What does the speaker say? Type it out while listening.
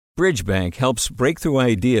Bridgebank helps breakthrough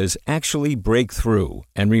ideas actually break through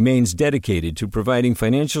and remains dedicated to providing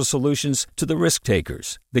financial solutions to the risk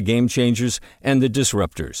takers, the game changers, and the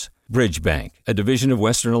disruptors. Bridgebank, a division of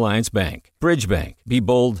Western Alliance Bank. Bridgebank. Be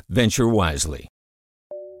bold, venture wisely.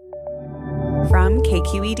 From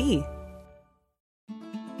KQED.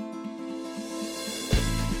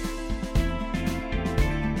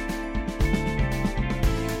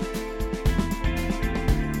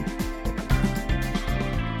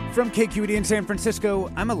 From KQED in San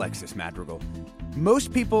Francisco, I'm Alexis Madrigal.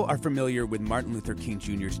 Most people are familiar with Martin Luther King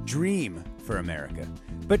Jr.'s dream for America,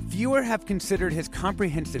 but fewer have considered his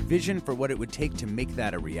comprehensive vision for what it would take to make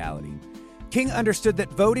that a reality. King understood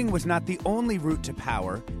that voting was not the only route to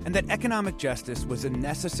power, and that economic justice was a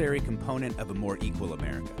necessary component of a more equal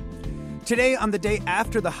America. Today, on the day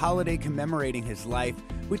after the holiday commemorating his life,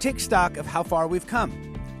 we take stock of how far we've come.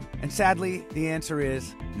 And sadly, the answer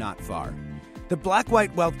is not far. The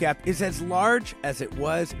black-white wealth gap is as large as it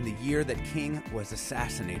was in the year that King was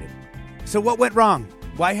assassinated. So what went wrong?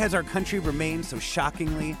 Why has our country remained so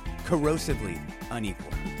shockingly, corrosively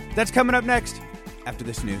unequal? That's coming up next, after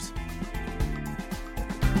this news.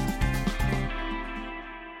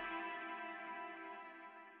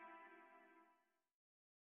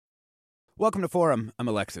 Welcome to Forum. I'm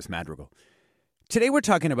Alexis Madrigal. Today we're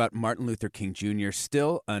talking about Martin Luther King Jr.'s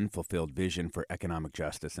still unfulfilled vision for economic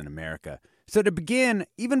justice in America. So to begin,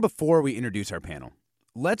 even before we introduce our panel,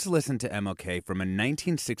 let's listen to MLK from a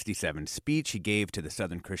 1967 speech he gave to the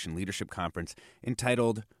Southern Christian Leadership Conference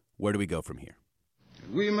entitled, Where Do We Go From Here?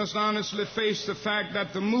 We must honestly face the fact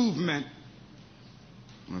that the movement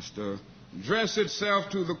must address itself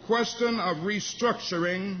to the question of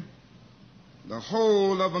restructuring the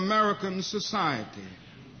whole of American society.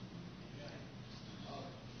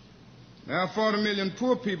 There are 40 million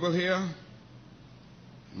poor people here.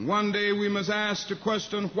 And one day we must ask the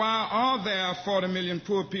question, why are there 40 million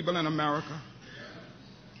poor people in America?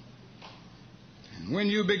 And when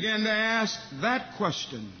you begin to ask that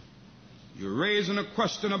question, you're raising a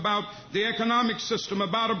question about the economic system,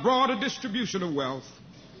 about a broader distribution of wealth.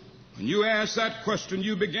 When you ask that question,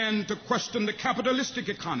 you begin to question the capitalistic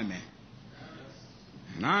economy.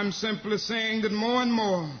 And I'm simply saying that more and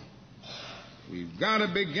more, we've got to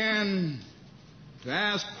begin to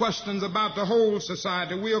ask questions about the whole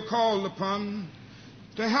society. We are called upon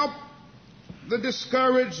to help the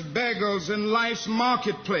discouraged beggars in life's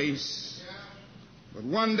marketplace. But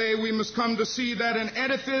one day we must come to see that an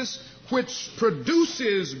edifice which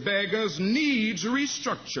produces beggars needs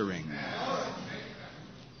restructuring.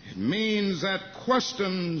 It means that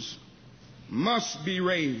questions must be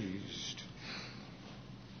raised.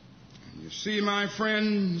 You see, my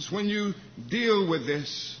friends, when you deal with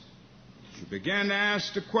this, you begin to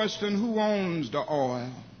ask the question, who owns the oil?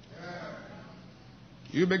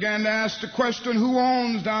 You begin to ask the question, who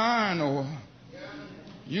owns the iron ore?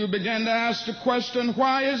 You begin to ask the question,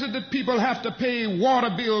 why is it that people have to pay water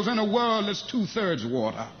bills in a world that's two-thirds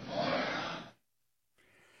water?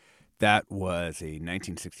 That was a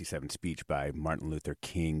 1967 speech by Martin Luther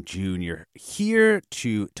King Jr. Here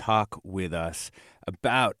to talk with us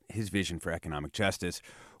about his vision for economic justice,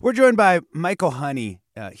 we're joined by Michael Honey.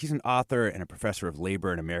 He's an author and a professor of labor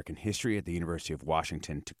and American history at the University of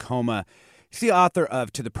Washington, Tacoma. He's the author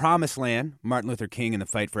of To the Promised Land, Martin Luther King and the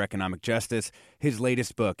Fight for Economic Justice. His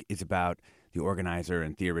latest book is about the organizer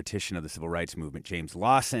and theoretician of the civil rights movement, James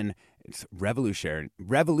Lawson. It's revolutionary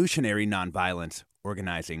nonviolence,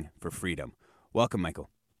 organizing for freedom. Welcome, Michael.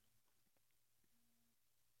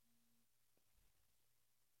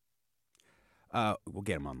 We'll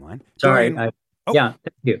get him online. Sorry. Yeah,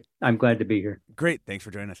 thank you. I'm glad to be here. Great. Thanks for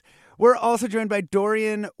joining us. We're also joined by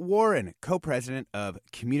Dorian Warren, co-president of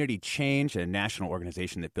Community Change, a national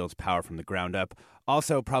organization that builds power from the ground up.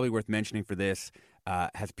 Also, probably worth mentioning for this,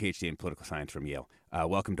 has a PhD in political science from Yale.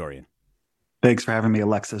 Welcome, Dorian. Thanks for having me,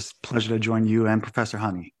 Alexis. Pleasure to join you and Professor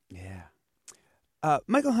Honey. Yeah.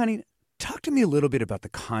 Michael Honey, talk to me a little bit about the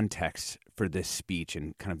context for this speech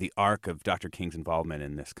and kind of the arc of Dr. King's involvement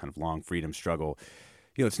in this kind of long freedom struggle.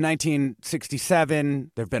 You know, it's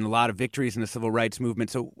 1967. There have been a lot of victories in the civil rights movement.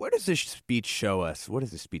 So what does this speech show us? What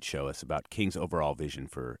does this speech show us about King's overall vision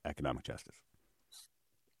for economic justice?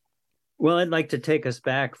 Well, I'd like to take us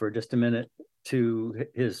back for just a minute to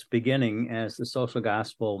his beginning as the social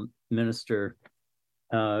gospel minister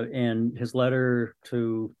and his letter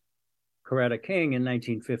to Coretta King in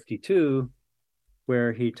 1952,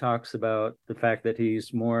 where he talks about the fact that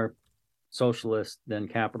he's more socialist than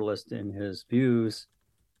capitalist in his views.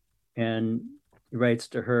 And he writes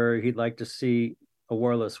to her, he'd like to see a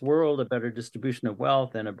warless world, a better distribution of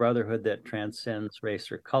wealth, and a brotherhood that transcends race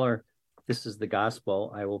or color. this is the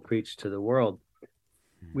gospel I will preach to the world.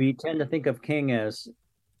 We tend to think of King as,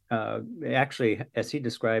 actually, as he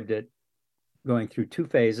described it, going through two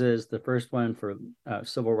phases. The first one for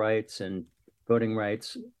civil rights and voting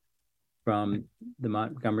rights from the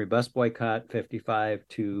Montgomery bus boycott, 55,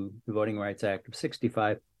 to the Voting Rights Act of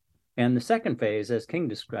 65. And the second phase, as King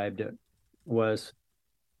described it, was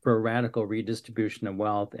for a radical redistribution of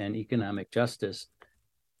wealth and economic justice.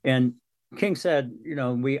 And King said,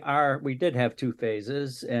 we did have two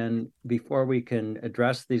phases, and before we can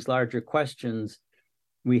address these larger questions,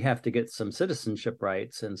 we have to get some citizenship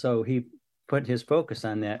rights. And so he put his focus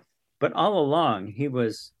on that. But all along, he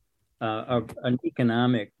was an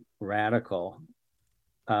economic radical.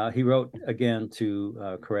 He wrote again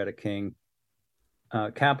to Coretta King,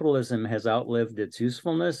 capitalism has outlived its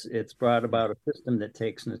usefulness. It's brought about a system that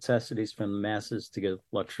takes necessities from the masses to give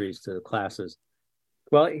luxuries to the classes.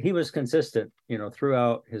 Well, he was consistent,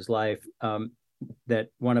 throughout his life. That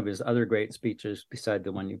one of his other great speeches, beside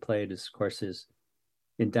the one you played, is, of course, his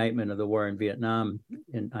indictment of the war in Vietnam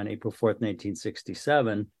on April 4th,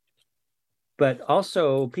 1967. But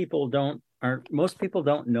also, most people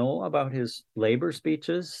don't know about his labor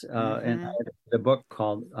speeches. And I had a book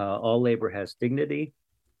called All Labor Has Dignity.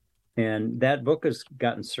 And that book has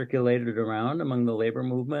gotten circulated around among the labor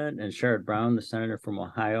movement. And Sherrod Brown, the senator from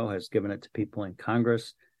Ohio, has given it to people in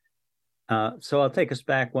Congress. So I'll take us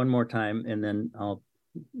back one more time, and then I'll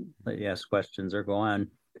let you ask questions or go on.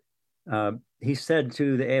 He said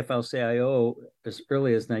to the AFL-CIO as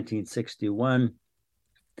early as 1961,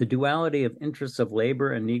 the duality of interests of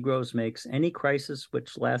labor and Negroes makes any crisis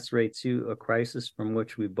which lacerates you a crisis from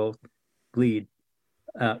which we both bleed.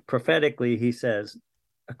 Prophetically, he says,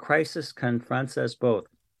 a crisis confronts us both,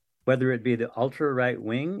 whether it be the ultra-right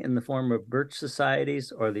wing in the form of birch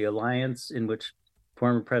societies or the alliance in which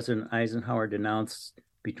former President Eisenhower denounced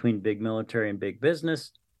between big military and big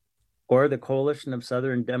business, or the coalition of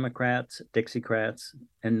Southern Democrats, Dixiecrats,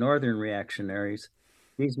 and Northern reactionaries.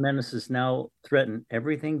 These menaces now threaten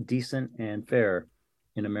everything decent and fair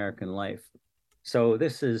in American life. So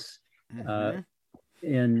this is, in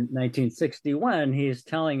 1961, he's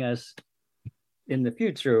telling us, in the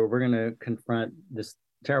future, we're going to confront this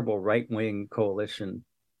terrible right-wing coalition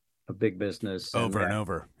of big business. Over and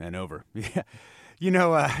over and over.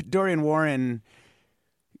 Yeah. Dorian Warren,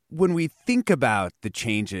 when we think about the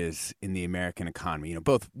changes in the American economy,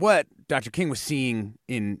 both what Dr. King was seeing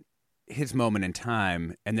in his moment in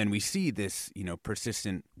time, and then we see this,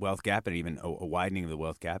 persistent wealth gap and even a widening of the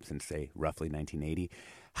wealth gap since, say, roughly 1980.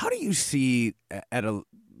 How do you see at a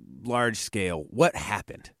large scale what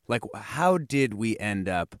happened? Like, how did we end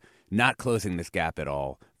up not closing this gap at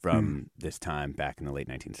all from this time back in the late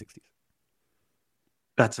 1960s?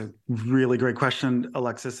 That's a really great question,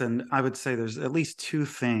 Alexis. And I would say there's at least two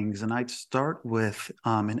things. And I'd start with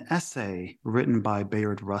an essay written by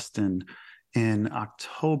Bayard Rustin in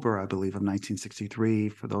October, I believe, of 1963.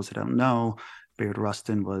 For those who don't know, Bayard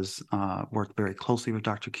Rustin worked very closely with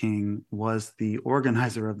Dr. King, was the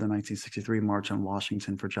organizer of the 1963 March on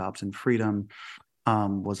Washington for Jobs and Freedom,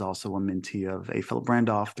 was also a mentee of A. Philip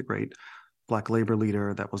Randolph, the great Black labor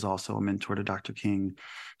leader that was also a mentor to Dr. King,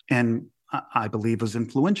 and I believe was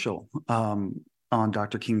influential on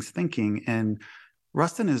Dr. King's thinking. And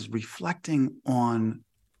Rustin is reflecting on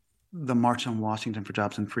the March on Washington for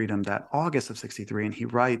Jobs and Freedom that August of 63, and he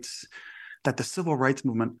writes that the civil rights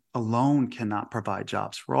movement alone cannot provide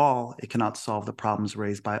jobs for all. It cannot solve the problems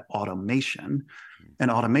raised by automation. And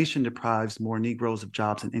automation deprives more Negroes of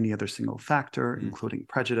jobs than any other single factor, including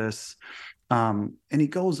prejudice. And he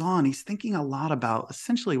goes on, he's thinking a lot about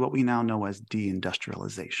essentially what we now know as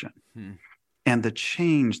deindustrialization. And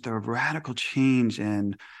the radical change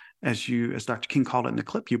in, as Dr. King called it in the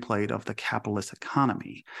clip you played, of the capitalist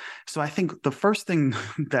economy. So I think the first thing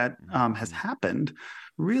that has happened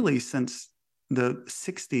really since the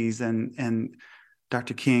 60s, and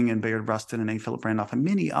Dr. King and Bayard Rustin and A. Philip Randolph and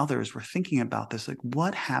many others were thinking about this, like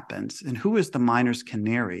what happens and who is the miner's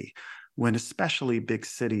canary when especially big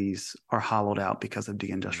cities are hollowed out because of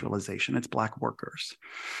deindustrialization? It's Black workers.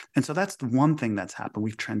 And so that's the one thing that's happened.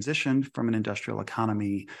 We've transitioned from an industrial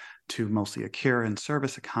economy to mostly a care and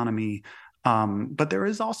service economy. But there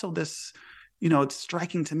is also this, it's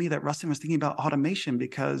striking to me that Rustin was thinking about automation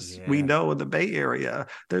because we know in the Bay Area,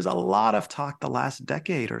 there's a lot of talk the last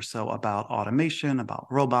decade or so about automation, about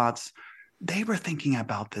robots. They were thinking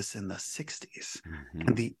about this in the 60s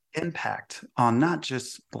and the impact on not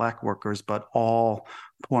just Black workers, but all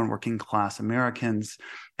poor and working class Americans.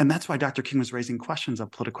 And that's why Dr. King was raising questions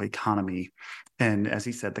of political economy and, as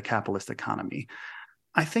he said, the capitalist economy.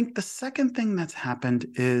 I think the second thing that's happened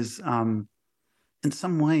is in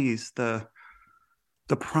some ways, the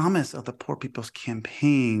promise of the Poor People's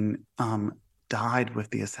Campaign died with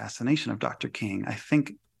the assassination of Dr. King. I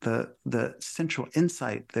think the central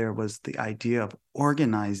insight there was the idea of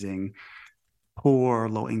organizing poor,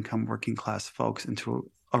 low-income, working-class folks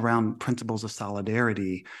around principles of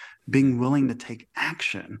solidarity, being willing to take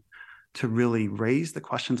action to really raise the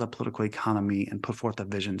questions of political economy and put forth a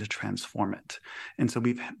vision to transform it. And so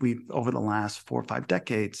we've over the last 4 or 5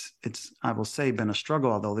 decades, it's, I will say, been a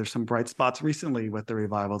struggle, although there's some bright spots recently with the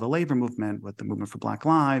revival of the labor movement, with the movement for Black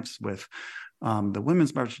Lives, with the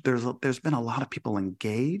Women's March. There's been a lot of people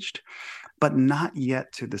engaged, but not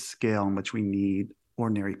yet to the scale in which we need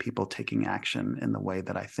ordinary people taking action in the way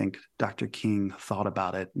that I think Dr. King thought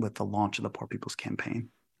about it with the launch of the Poor People's Campaign.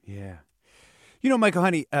 Yeah. Michael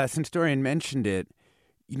Honey, since Dorian mentioned it,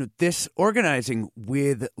 this organizing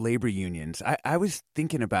with labor unions, I was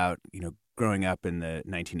thinking about, growing up in the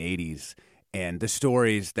 1980s and the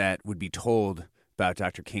stories that would be told about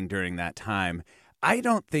Dr. King during that time. I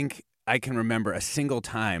don't think I can remember a single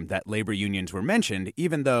time that labor unions were mentioned,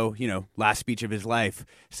 even though, last speech of his life,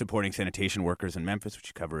 supporting sanitation workers in Memphis, which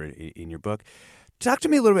you cover in your book. Talk to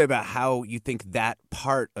me a little bit about how you think that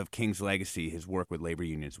part of King's legacy, his work with labor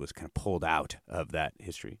unions, was kind of pulled out of that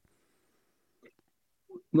history.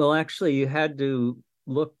 Well, actually, you had to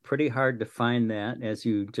look pretty hard to find that, as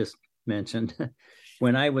you just mentioned.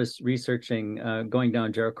 When I was researching going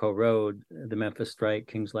down Jericho Road, the Memphis strike,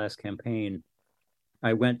 King's last campaign,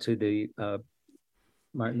 I went to the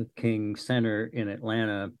Martin Luther King Center in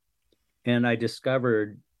Atlanta, and I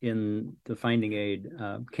discovered in the finding aid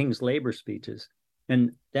King's labor speeches.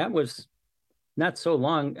 And that was not so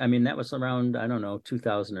long. I mean, that was around,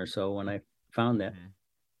 2000 or so when I found that. Mm-hmm.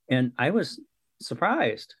 And I was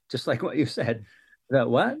surprised, just like what you said, that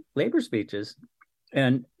what? Labor speeches.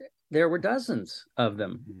 And there were dozens of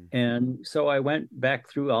them. Mm-hmm. And so I went back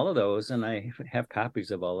through all of those, and I have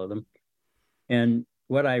copies of all of them. And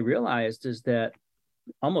what I realized is that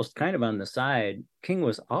almost kind of on the side, King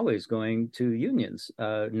was always going to unions,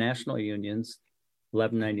 national unions,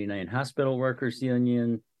 1199 Hospital Workers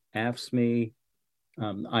Union, AFSCME,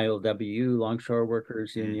 ILWU, Longshore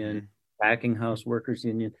Workers Union, Packing House Workers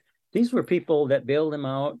Union. These were people that bailed him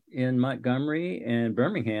out in Montgomery and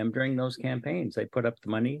Birmingham during those campaigns. They put up the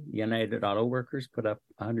money. United Auto Workers put up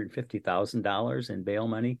 $150,000 in bail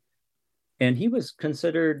money. And he was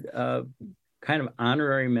considered kind of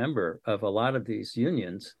honorary member of a lot of these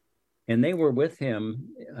unions. And they were with him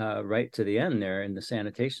right to the end there in the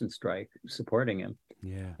sanitation strike, supporting him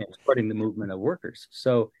and supporting the movement of workers.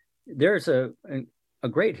 So there's a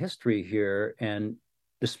great history here, and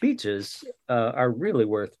the speeches are really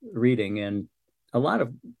worth reading. And a lot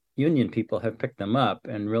of union people have picked them up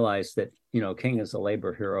and realized that, King is a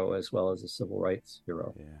labor hero as well as a civil rights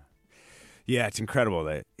hero. Yeah, it's incredible,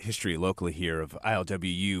 the history locally here of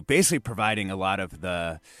ILWU basically providing a lot of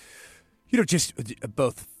the, just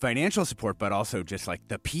both financial support, but also just like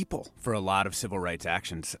the people for a lot of civil rights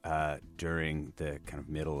actions during the kind of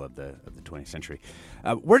middle of the 20th century.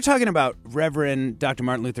 We're talking about Reverend Dr.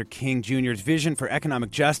 Martin Luther King Jr.'s vision for economic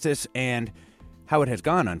justice and how it has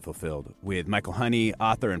gone unfulfilled with Michael Honey,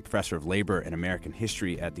 author and professor of labor and American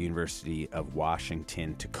history at the University of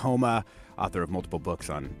Washington, Tacoma, author of multiple books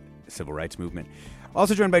on civil rights movement.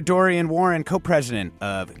 Also joined by Dorian Warren, co-president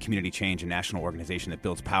of Community Change, a national organization that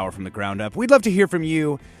builds power from the ground up. We'd love to hear from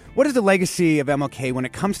you. What is the legacy of MLK when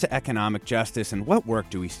it comes to economic justice, and what work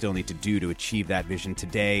do we still need to do to achieve that vision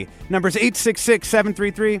today? Numbers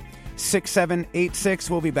 866-733-6786.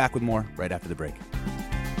 We'll be back with more right after the break.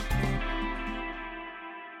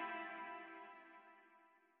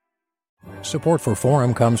 Support for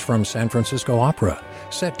Forum comes from San Francisco Opera.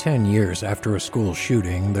 Set 10 years after a school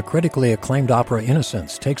shooting, the critically acclaimed opera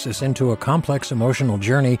Innocence takes us into a complex emotional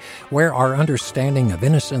journey where our understanding of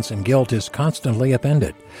innocence and guilt is constantly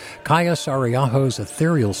upended. Kaya Sariaho's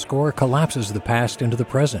ethereal score collapses the past into the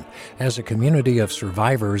present as a community of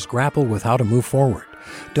survivors grapple with how to move forward.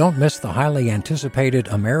 Don't miss the highly anticipated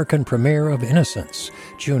American premiere of Innocence,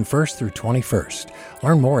 June 1st through 21st.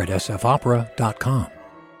 Learn more at sfopera.com.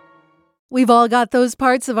 We've all got those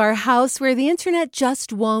parts of our house where the internet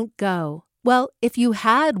just won't go. Well, if you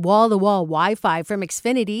had wall-to-wall Wi-Fi from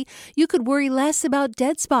Xfinity, you could worry less about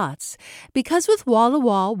dead spots. Because with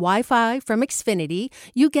wall-to-wall Wi-Fi from Xfinity,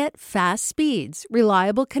 you get fast speeds,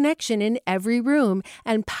 reliable connection in every room,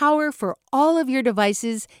 and power for all of your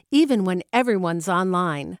devices, even when everyone's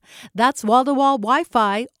online. That's wall-to-wall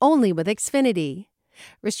Wi-Fi only with Xfinity.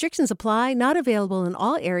 Restrictions apply, not available in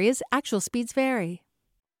all areas. Actual speeds vary.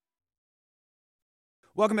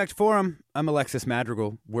 Welcome back to Forum. I'm Alexis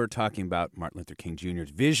Madrigal. We're talking about Martin Luther King Jr.'s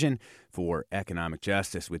vision for economic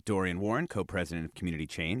justice with Dorian Warren, co-president of Community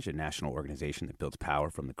Change, a national organization that builds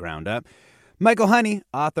power from the ground up. Michael Honey,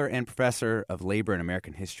 author and professor of labor and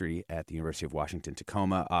American history at the University of Washington,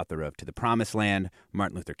 Tacoma, author of To the Promised Land,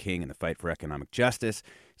 Martin Luther King and the Fight for Economic Justice.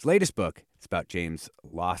 His latest book is about James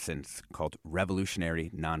Lawson's called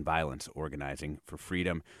Revolutionary Nonviolence, Organizing for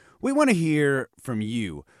Freedom. We want to hear from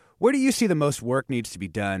you. Where do you see the most work needs to be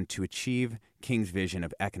done to achieve King's vision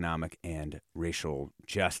of economic and racial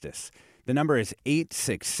justice? The number is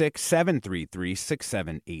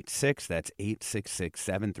 866-733-6786. That's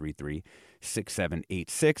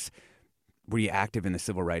 866-733-6786. Were you active in the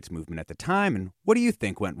civil rights movement at the time? And what do you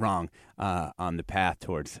think went wrong on the path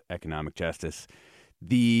towards economic justice?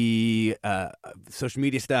 The social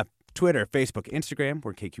media stuff, Twitter, Facebook, Instagram,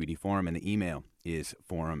 we're KQED Forum, and the email is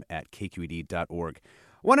forum@kqed.org.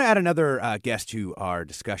 I want to add another guest to our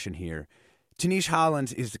discussion here. Tanisha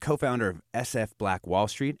Hollins is the co-founder of SF Black Wall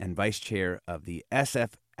Street and vice chair of the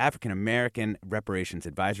SF African American Reparations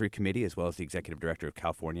Advisory Committee, as well as the executive director of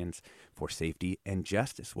Californians for Safety and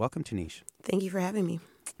Justice. Welcome, Tanisha. Thank you for having me.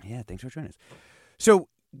 Yeah, thanks for joining us. So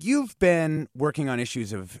you've been working on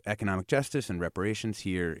issues of economic justice and reparations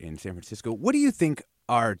here in San Francisco. What do you think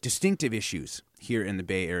are distinctive issues here in the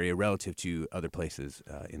Bay Area relative to other places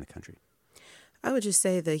in the country? I would just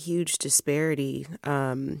say the huge disparity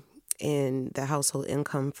in the household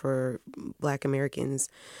income for Black Americans.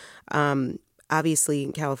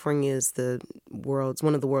 Obviously, California is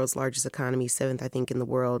one of the world's largest economies, seventh, I think, in the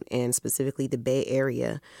world, and specifically the Bay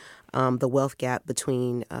Area. The wealth gap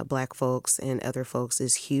between Black folks and other folks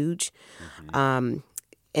is huge. Mm-hmm.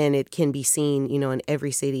 And it can be seen, in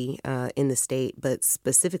every city in the state, but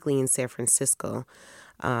specifically in San Francisco,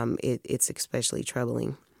 it's especially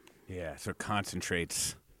troubling. Yeah, so it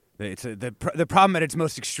concentrates. It's the problem at its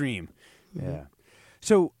most extreme. Mm-hmm. Yeah.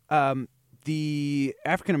 So the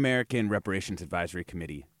African American Reparations Advisory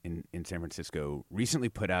Committee in San Francisco recently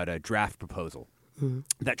put out a draft proposal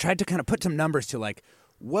that tried to kind of put some numbers to, like,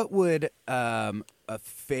 what would a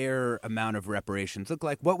fair amount of reparations look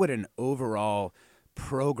like? What would an overall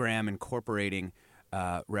program incorporating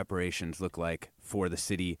reparations look like for the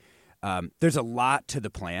city? There's a lot to the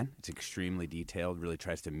plan. It's extremely detailed, really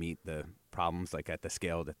tries to meet the problems like at the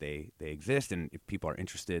scale that they exist. And if people are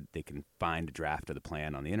interested, they can find a draft of the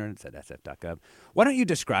plan on the internet. It's at sf.gov. Why don't you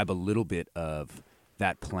describe a little bit of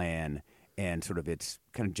that plan and sort of its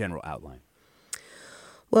kind of general outline?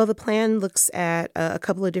 Well, the plan looks at a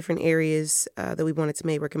couple of different areas that we wanted to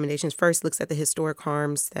make recommendations. First, looks at the historic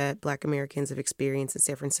harms that Black Americans have experienced in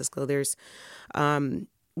San Francisco. There's a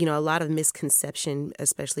lot of misconception,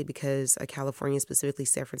 especially because California, specifically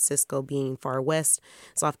San Francisco, being far west,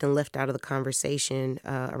 is often left out of the conversation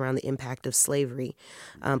around the impact of slavery,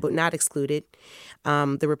 but not excluded.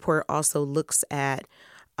 The report also looks at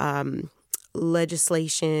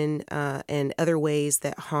legislation and other ways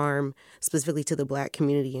that harm specifically to the Black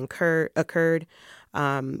community occurred,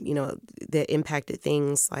 that impacted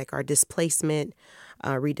things like our displacement,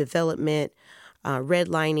 redevelopment,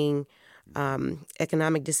 redlining,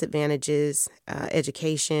 economic disadvantages,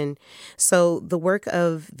 education. So the work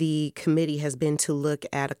of the committee has been to look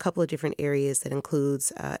at a couple of different areas that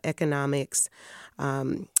includes economics,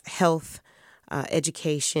 health,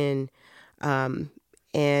 education,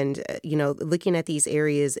 and looking at these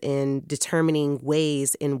areas and determining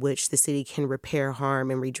ways in which the city can repair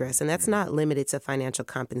harm and redress. And that's not limited to financial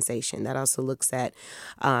compensation. That also looks at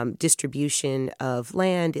distribution of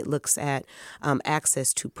land. It looks at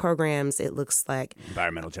access to programs. It looks like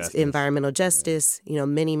environmental justice,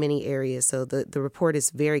 many, many areas. So the report is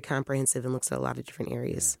very comprehensive and looks at a lot of different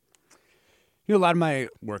areas. Yeah. A lot of my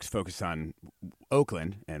work's focused on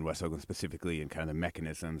Oakland and West Oakland specifically, and kind of the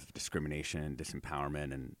mechanisms of discrimination and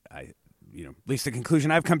disempowerment. And at least the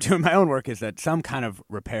conclusion I've come to in my own work is that some kind of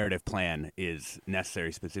reparative plan is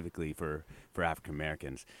necessary specifically for African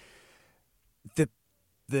Americans. The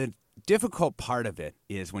difficult part of it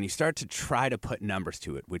is when you start to try to put numbers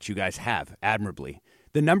to it, which you guys have admirably.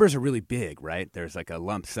 The numbers are really big, right? There's like a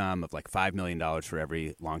lump sum of like $5 million for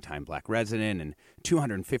every longtime Black resident and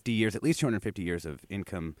at least 250 years of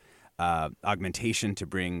income augmentation to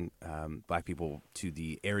bring Black people to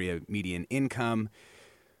the area median income.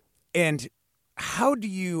 And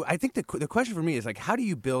I think the question for me is, like, how do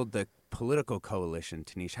you build the political coalition,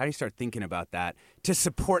 Tanisha? How do you start thinking about that to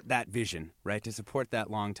support that vision, right? To support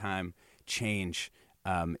that long-time change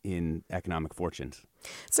in economic fortunes?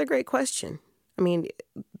 It's a great question. I mean,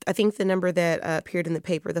 I think the number that appeared in the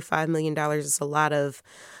paper, the $5 million, is a lot of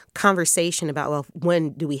conversation about, well,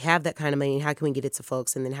 when do we have that kind of money and how can we get it to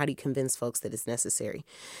folks? And then how do you convince folks that it's necessary?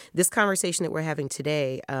 This conversation that we're having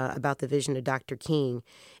today about the vision of Dr. King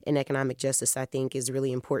in economic justice, I think, is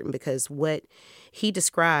really important because what he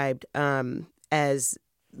described as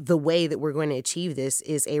the way that we're going to achieve this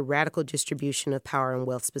is a radical distribution of power and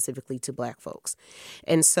wealth specifically to Black folks.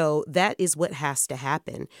 And so that is what has to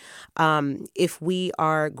happen. If we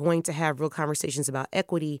are going to have real conversations about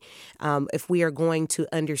equity, if we are going to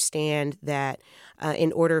understand that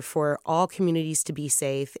in order for all communities to be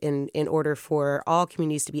safe, in order for all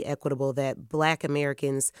communities to be equitable, that Black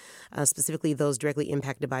Americans, specifically those directly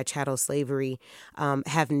impacted by chattel slavery,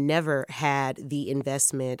 have never had the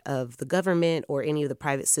investment of the government or any of the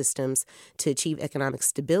private systems to achieve economic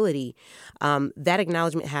stability, that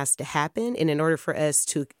acknowledgement has to happen. And in order for us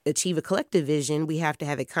to achieve a collective vision, we have to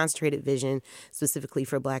have a concentrated vision specifically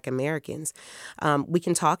for Black Americans. We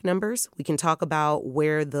can talk numbers. We can talk about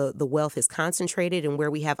where the wealth is concentrated and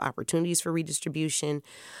where we have opportunities for redistribution.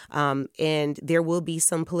 And there will be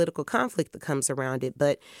some political conflict that comes around it.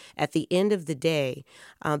 But at the end of the day,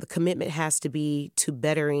 the commitment has to be to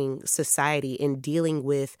bettering society and dealing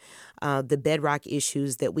with the bedrock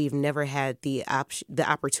issues that we've never had the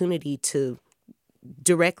opportunity to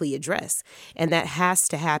directly address. And that has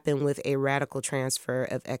to happen with a radical transfer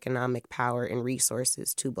of economic power and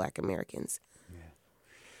resources to Black Americans. Yeah.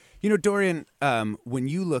 You know, Dorian, when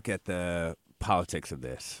you look at the politics of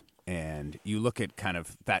this and you look at kind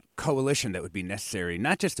of that coalition that would be necessary,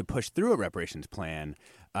 not just to push through a reparations plan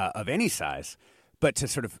of any size, but to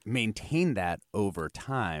sort of maintain that over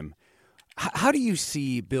time, how do you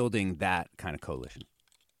see building that kind of coalition?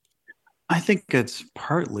 I think it's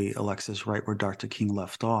partly, Alexis, right where Dr. King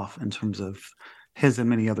left off in terms of his and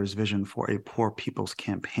many others' vision for a poor people's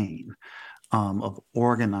campaign of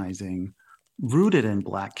organizing rooted in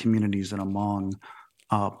Black communities and among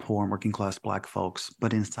poor and working class Black folks,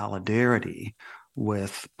 but in solidarity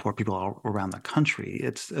with poor people all around the country.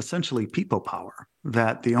 It's essentially people power,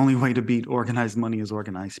 that the only way to beat organized money is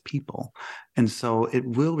organized people. And so it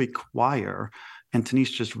will require, and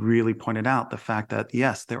Tanisha just really pointed out the fact that,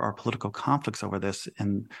 yes, there are political conflicts over this,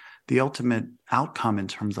 and the ultimate outcome in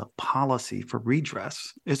terms of policy for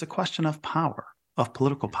redress is a question of power, of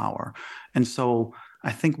political power. And so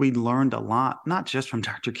I think we learned a lot, not just from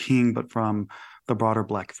Dr. King, but from the broader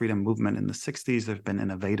Black freedom movement in the 60s. There have been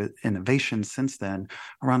innovations since then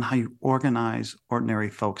around how you organize ordinary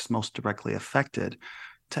folks most directly affected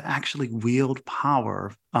to actually wield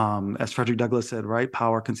power. As Frederick Douglass said, right?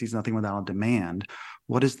 Power concedes nothing without a demand.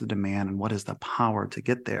 What is the demand and what is the power to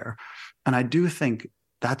get there? And I do think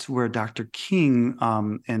that's where Dr. King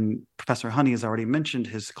and Professor Honey has already mentioned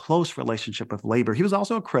his close relationship with labor. He was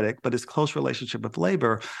also a critic, but his close relationship with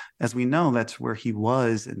labor, as we know, that's where he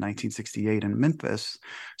was in 1968 in Memphis,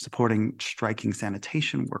 supporting striking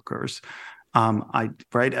sanitation workers.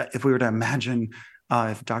 If we were to imagine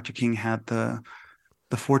if Dr. King had the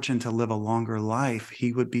fortune to live a longer life,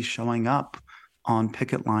 he would be showing up on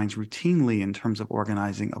picket lines routinely in terms of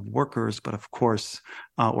organizing of workers, but of course,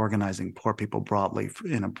 organizing poor people broadly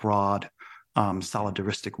in a broad,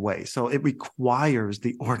 solidaristic way. So it requires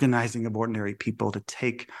the organizing of ordinary people to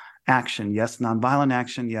take action. Yes, nonviolent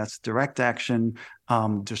action. Yes, direct action,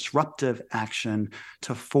 disruptive action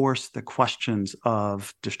to force the questions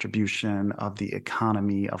of distribution, of the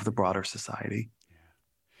economy, of the broader society.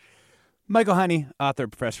 Michael Honey, author,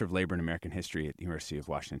 professor of labor and American history at the University of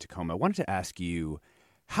Washington-Tacoma. I wanted to ask you,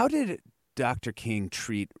 how did Dr. King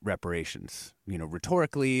treat reparations? You know,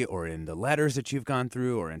 rhetorically, or in the letters that you've gone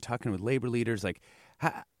through, or in talking with labor leaders? Like,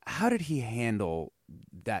 how did he handle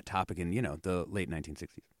that topic in, the late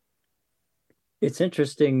 1960s? It's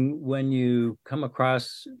interesting when you come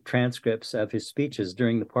across transcripts of his speeches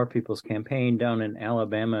during the Poor People's Campaign down in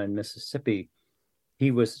Alabama and Mississippi.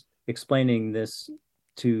 He was explaining this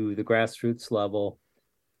to the grassroots level,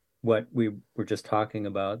 what we were just talking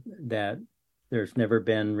about, that there's never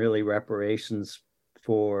been really reparations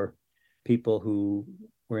for people who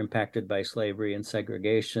were impacted by slavery and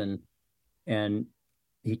segregation. And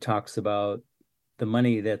he talks about the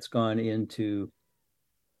money that's gone into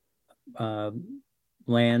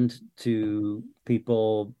land to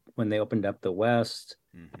people when they opened up the West,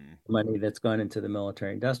 money that's gone into the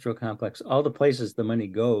military industrial complex, all the places the money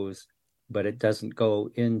goes, but it doesn't go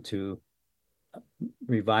into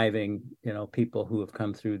reviving, people who have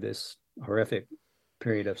come through this horrific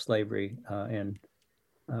period of slavery and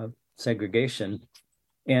segregation.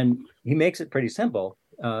 And he makes it pretty simple.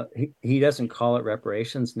 He doesn't call it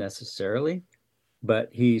reparations necessarily, but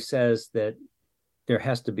he says that there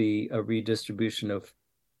has to be a redistribution of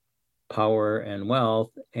power and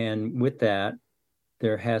wealth. And with that,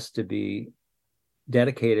 there has to be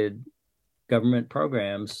dedicated government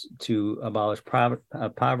programs to abolish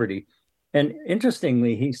poverty. And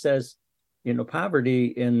interestingly, he says, poverty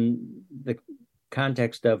in the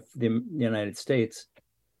context of the United States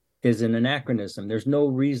is an anachronism. There's no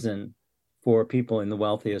reason for people in the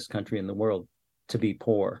wealthiest country in the world to be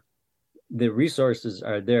poor. The resources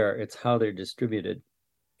are there. It's how they're distributed.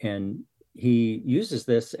 And he uses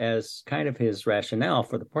this as kind of his rationale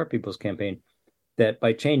for the Poor People's Campaign, that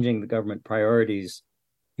by changing the government priorities,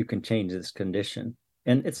 you can change this condition.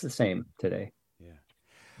 And it's the same today. Yeah.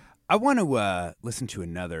 I want to listen to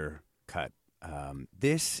another cut.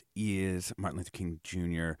 This is Martin Luther King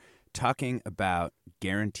Jr. talking about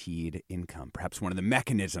guaranteed income, perhaps one of the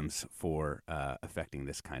mechanisms for affecting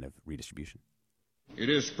this kind of redistribution. It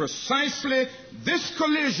is precisely this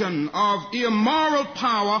collision of immoral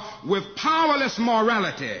power with powerless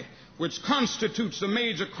morality which constitutes the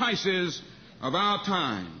major crisis of our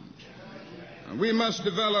time. And we must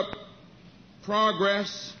develop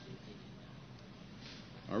progress,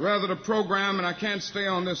 or rather the program, and I can't stay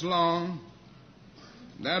on this long,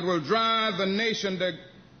 that will drive the nation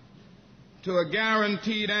to a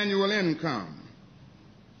guaranteed annual income.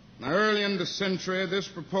 Now, early in the century, this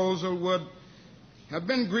proposal would have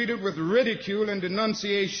been greeted with ridicule and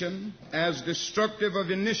denunciation as destructive of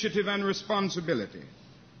initiative and responsibility.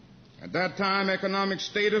 At that time, economic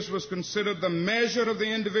status was considered the measure of the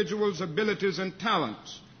individual's abilities and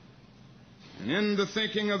talents. And in the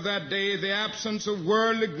thinking of that day, the absence of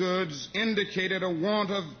worldly goods indicated a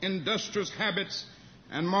want of industrious habits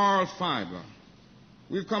and moral fiber.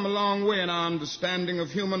 We've come a long way in our understanding of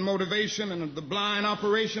human motivation and of the blind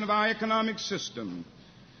operation of our economic system.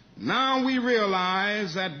 Now we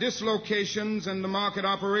realize that dislocations in the market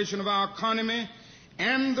operation of our economy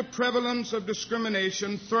and the prevalence of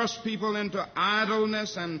discrimination thrust people into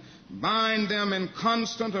idleness and bind them in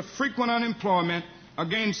constant or frequent unemployment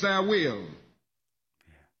against their will.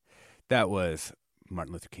 That was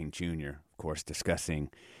Martin Luther King Jr., of course,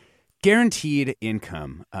 discussing guaranteed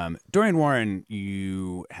income. Dorian Warren,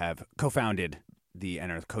 you have co-founded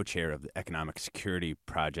and are co-chair of the Economic Security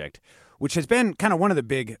Project, which has been kind of one of the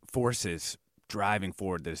big forces driving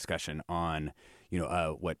forward the discussion on,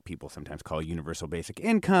 what people sometimes call universal basic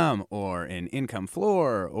income or an income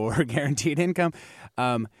floor or guaranteed income.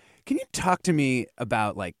 Can you talk to me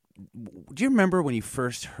about, do you remember when you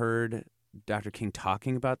first heard Dr. King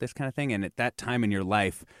talking about this kind of thing? And at that time in your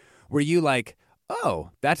life, were you like,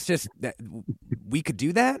 oh, that's just that we could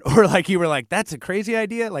do that? Or you were like, that's a crazy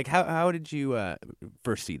idea? How did you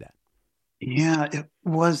first see that? Yeah, it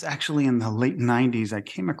was actually in the late 90s. I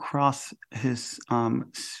came across his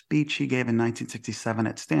speech he gave in 1967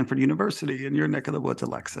 at Stanford University in your neck of the woods,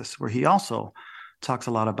 Alexis, where he also talks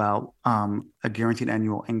a lot about a guaranteed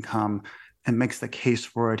annual income and makes the case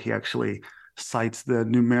for it. He actually cites the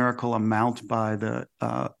numerical amount by the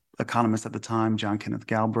economist at the time, John Kenneth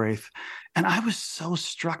Galbraith. And I was so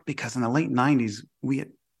struck because in the late 90s, we had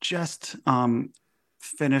just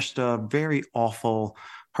finished a very awful,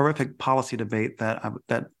 horrific policy debate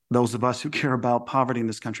that those of us who care about poverty in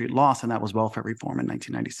this country lost, and that was welfare reform in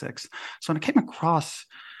 1996. So when I came across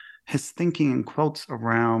his thinking and quotes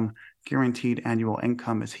around guaranteed annual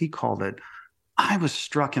income, as he called it, I was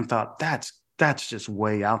struck and thought, that's just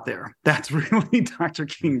way out there. That's really Dr.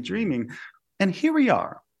 King dreaming. And here we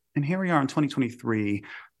are. In 2023.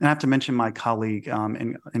 And I have to mention my colleague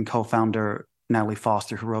and co-founder, Natalie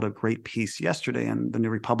Foster, who wrote a great piece yesterday in the New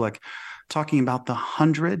Republic talking about the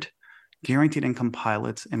 100 guaranteed income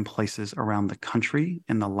pilots in places around the country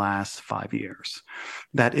in the last 5 years.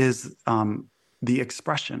 That is the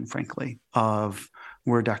expression, frankly, of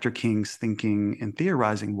where Dr. King's thinking and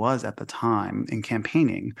theorizing was at the time in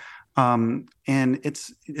campaigning. And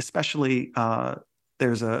it's especially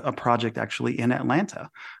there's a project actually in Atlanta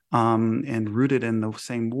and rooted in the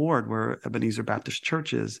same ward where Ebenezer Baptist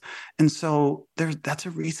Church is. And so that's a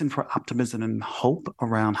reason for optimism and hope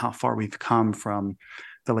around how far we've come from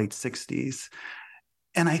the late 60s.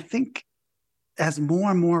 And I think as more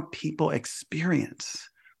and more people experience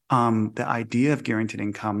the idea of guaranteed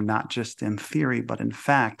income, not just in theory, but in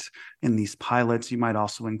fact, in these pilots, you might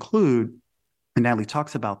also include, and Natalie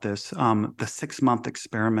talks about this, the 6-month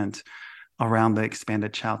experiment around the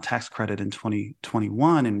expanded child tax credit in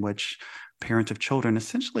 2021, in which parents of children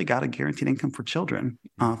essentially got a guaranteed income for children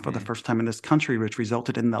for the first time in this country, which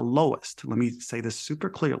resulted in the lowest, let me say this super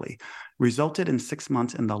clearly, resulted in 6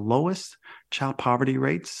 months in the lowest child poverty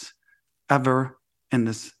rates ever in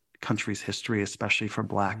this country's history, especially for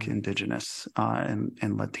Black, Indigenous,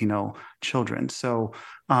 and Latino children. So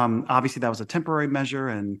obviously that was a temporary measure,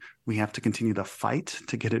 and we have to continue the fight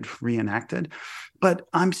to get it reenacted. But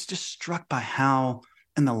I'm just struck by how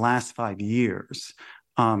in the last 5 years,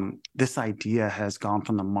 this idea has gone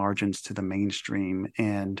from the margins to the mainstream.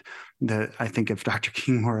 And I think if Dr.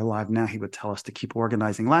 King were alive now, he would tell us to keep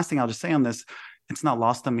organizing. Last thing I'll just say on this, it's not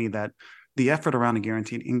lost on me that the effort around a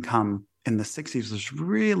guaranteed income in the 60s was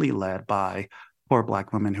really led by poor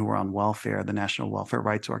Black women who were on welfare, the National Welfare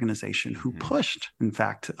Rights Organization, who pushed, in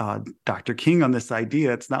fact, Dr. King on this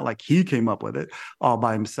idea. It's not like he came up with it all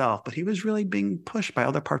by himself, but he was really being pushed by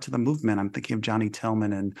other parts of the movement. I'm thinking of Johnny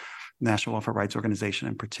Tillman and National Welfare Rights Organization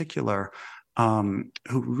in particular, who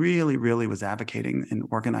really, really was advocating and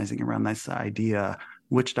organizing around this idea,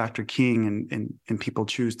 which Dr. King and people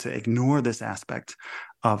choose to ignore this aspect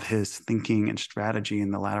of his thinking and strategy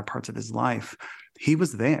in the latter parts of his life. He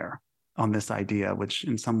was there on this idea, which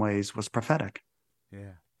in some ways was prophetic.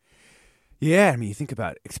 Yeah, I mean, you think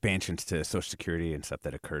about expansions to Social Security and stuff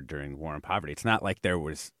that occurred during the War on Poverty. It's not like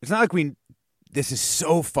this is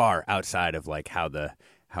so far outside of like how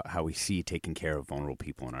we see taking care of vulnerable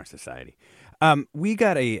people in our society. We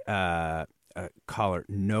got a caller,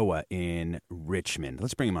 Noah, in Richmond.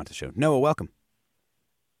 Let's bring him on to the show. Noah, welcome.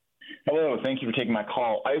 Hello. Thank you for taking my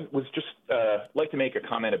call. I was just like to make a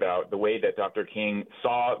comment about the way that Dr. King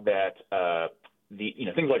saw that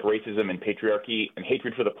things like racism and patriarchy and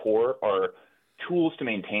hatred for the poor are tools to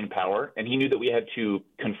maintain power, and he knew that we had to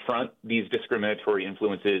confront these discriminatory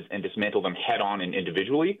influences and dismantle them head on and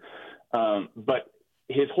individually. But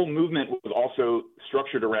his whole movement was also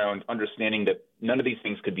structured around understanding that none of these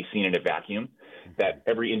things could be seen in a vacuum, that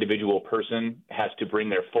every individual person has to bring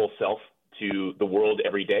their full self to the world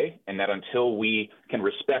every day, and that until we can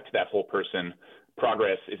respect that whole person,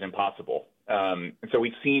 progress is impossible. And so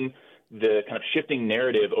we've seen the kind of shifting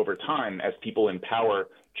narrative over time as people in power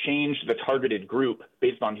change the targeted group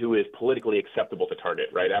based on who is politically acceptable to target,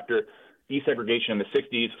 right? After desegregation in the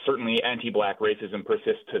 60s, certainly anti-Black racism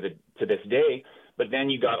persists to this day, but then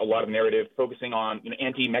you got a lot of narrative focusing on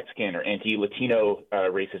anti-Mexican or anti-Latino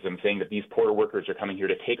racism, saying that these poor workers are coming here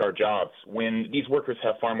to take our jobs, when these workers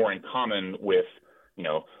have far more in common with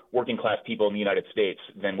working class people in the United States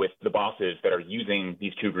than with the bosses that are using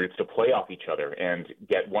these two groups to play off each other and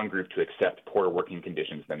get one group to accept poorer working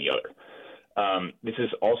conditions than the other. This is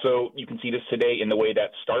also, you can see this today in the way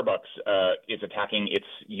that Starbucks is attacking its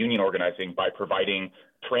union organizing by providing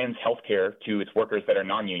trans healthcare to its workers that are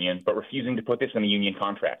non-union, but refusing to put this in the union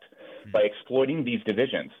contract. By exploiting these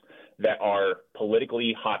divisions that are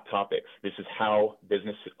politically hot topics, this is how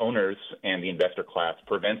business owners and the investor class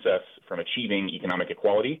prevents us from achieving economic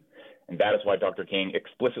equality. And that is why Dr. King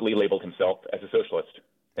explicitly labeled himself as a socialist.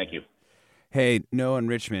 Thank you. Hey, Noah in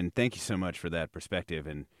Richmond, thank you so much for that perspective.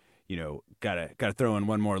 And gotta throw in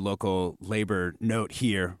one more local labor note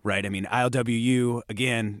here, right? I mean, ILWU,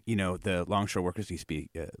 again, the longshore workers used to be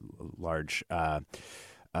a large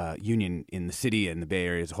union in the city and the Bay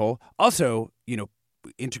Area as a whole. Also,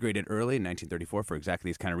 integrated early in 1934 for exactly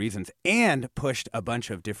these kind of reasons, and pushed a bunch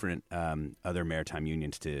of different other maritime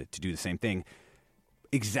unions to do the same thing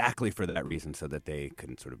exactly for that reason, so that they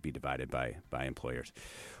couldn't sort of be divided by employers.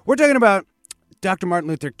 We're talking about Dr. Martin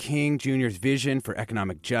Luther King Jr.'s vision for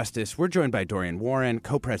economic justice. We're joined by Dorian Warren,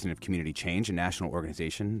 co-president of Community Change, a national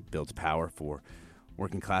organization that builds power for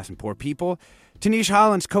working class and poor people. Tanish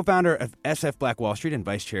Hollins, co-founder of SF Black Wall Street and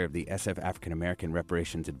vice chair of the SF African American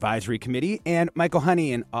Reparations Advisory Committee. And Michael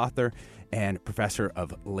Honey, an author and professor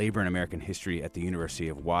of labor and American history at the University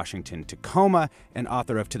of Washington, Tacoma, and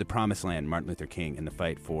author of To the Promised Land, Martin Luther King and the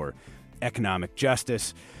Fight for Economic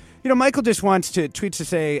Justice. Michael just tweets to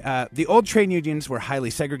say, the old trade unions were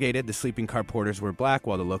highly segregated. The sleeping car porters were Black,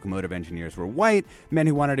 while the locomotive engineers were white. Men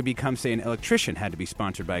who wanted to become, say, an electrician had to be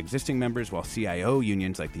sponsored by existing members, while CIO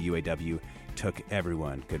unions like the UAW took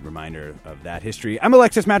everyone. Good reminder of that history. I'm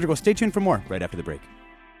Alexis Madrigal. Stay tuned for more right after the break.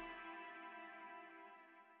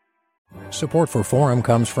 Support for Forum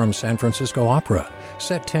comes from San Francisco Opera.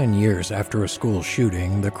 Set 10 years after a school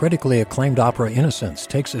shooting, the critically acclaimed opera Innocence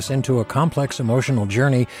takes us into a complex emotional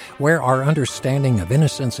journey where our understanding of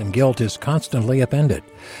innocence and guilt is constantly upended.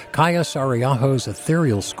 Kaya Sariaho's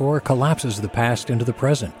ethereal score collapses the past into the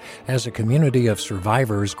present as a community of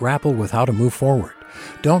survivors grapple with how to move forward.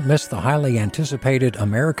 Don't miss the highly anticipated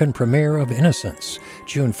American premiere of Innocence,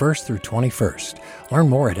 June 1st through 21st. Learn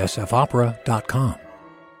more at sfopera.com.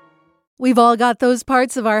 We've all got those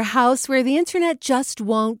parts of our house where the internet just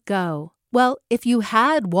won't go. Well, if you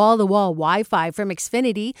had wall-to-wall Wi-Fi from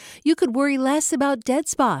Xfinity, you could worry less about dead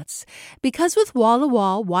spots. Because with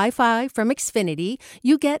wall-to-wall Wi-Fi from Xfinity,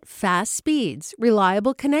 you get fast speeds,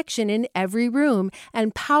 reliable connection in every room,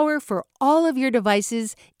 and power for all of your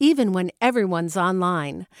devices, even when everyone's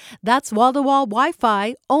online. That's wall-to-wall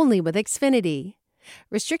Wi-Fi only with Xfinity.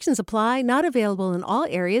 Restrictions apply, not available in all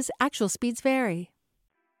areas. Actual speeds vary.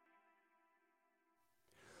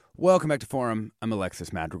 Welcome back to Forum. I'm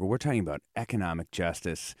Alexis Madrigal. We're talking about economic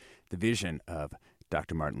justice, the vision of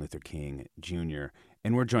Dr. Martin Luther King Jr.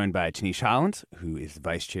 And we're joined by Tanish Holland, who is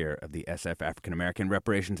vice chair of the SF African American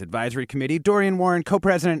Reparations Advisory Committee, Dorian Warren,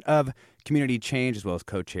 co-president of Community Change, as well as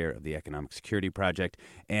co-chair of the Economic Security Project,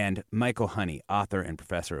 and Michael Honey, author and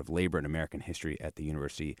professor of labor and American history at the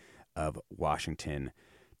University of Washington,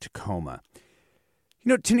 Tacoma.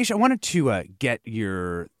 Tanish, I wanted to get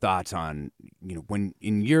your thoughts on, when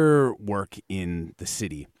in your work in the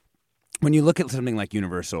city, when you look at something like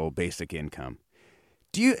universal basic income,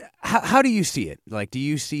 how do you see it? Like, do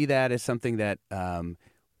you see that as something that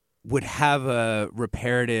would have a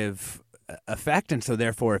reparative effect, and so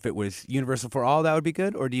therefore, if it was universal for all, that would be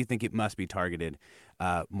good, or do you think it must be targeted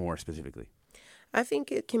more specifically? I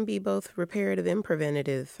think it can be both reparative and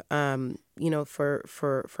preventative,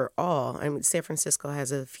 for all. I mean, San Francisco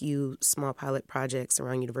has a few small pilot projects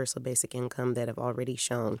around universal basic income that have already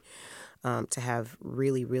shown to have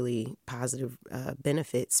really, really positive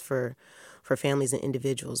benefits for families and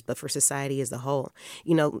individuals, but for society as a whole.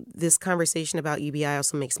 This conversation about UBI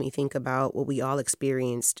also makes me think about what we all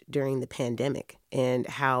experienced during the pandemic and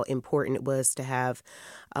how important it was to have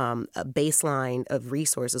a baseline of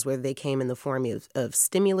resources, whether they came in the form of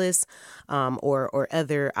stimulus or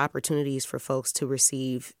other opportunities for folks to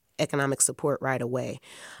receive economic support right away.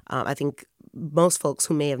 I think most folks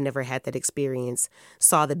who may have never had that experience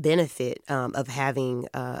saw the benefit of having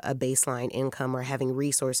a baseline income or having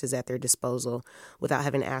resources at their disposal without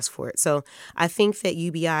having to ask for it. So I think that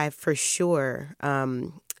UBI for sure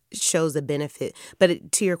shows the benefit.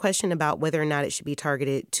 But to your question about whether or not it should be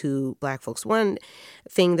targeted to Black folks, one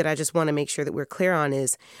thing that I just want to make sure that we're clear on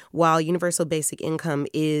is while universal basic income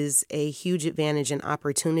is a huge advantage and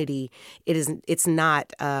opportunity, it's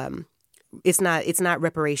not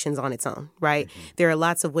reparations on its own, right? Mm-hmm. There are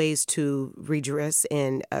lots of ways to redress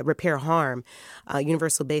and repair harm.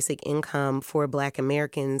 Universal basic income for Black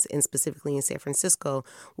Americans, and specifically in San Francisco,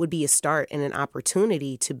 would be a start and an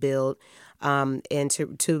opportunity to build and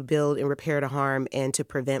to build and repair the harm and to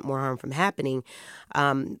prevent more harm from happening.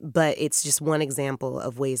 But it's just one example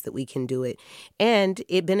of ways that we can do it. And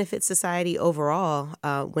it benefits society overall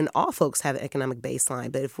when all folks have an economic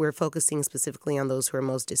baseline. But if we're focusing specifically on those who are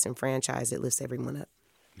most disenfranchised, it lifts everyone up.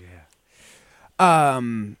 Yeah.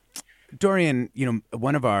 Dorian,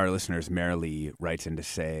 one of our listeners, Marilee, writes in to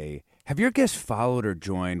say, have your guests followed or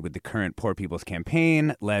joined with the current Poor People's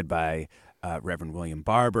Campaign led by Reverend William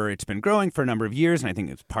Barber? It's been growing for a number of years, and I think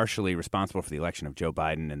it's partially responsible for the election of Joe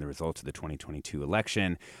Biden and the results of the 2022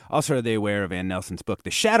 election. Also, are they aware of Ann Nelson's book,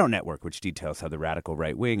 The Shadow Network, which details how the radical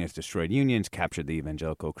right wing has destroyed unions, captured the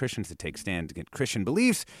evangelical Christians to take stand against Christian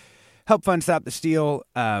beliefs, help fund Stop the Steal?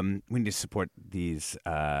 We need to support these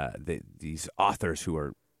authors who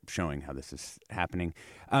are showing how this is happening.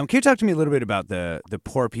 Can you talk to me a little bit about the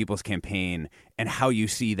Poor People's Campaign and how you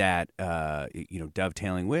see that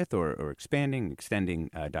dovetailing with or extending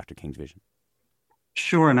Dr. King's vision?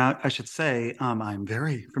 Sure, and I should say I'm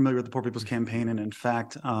very familiar with the Poor People's Campaign, and in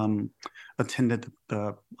fact attended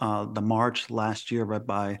the march last year led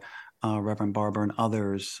by Reverend Barber and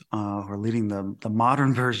others who are leading the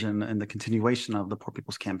modern version and the continuation of the Poor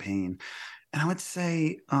People's Campaign. And I would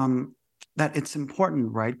say that it's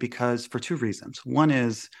important, right? Because for two reasons. One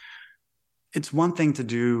is it's one thing to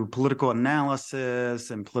do political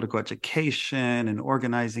analysis and political education and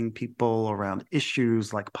organizing people around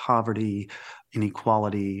issues like poverty,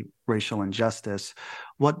 inequality, racial injustice.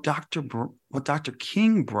 What Dr.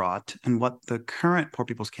 King brought and what the current Poor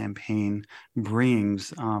People's Campaign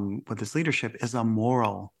brings with its leadership is a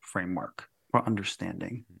moral framework for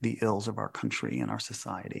understanding the ills of our country and our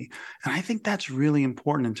society. And I think that's really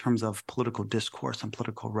important in terms of political discourse and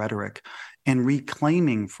political rhetoric and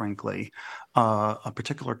reclaiming, frankly, a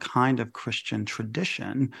particular kind of Christian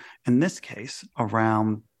tradition, in this case,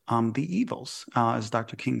 around the evils, as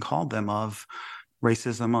Dr. King called them, of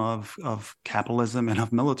racism, of capitalism, and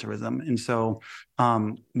of militarism. And so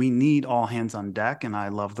we need all hands on deck, and I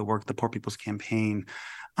love the work of the Poor People's Campaign.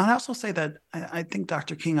 I'd also say that I think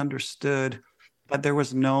Dr. King understood that there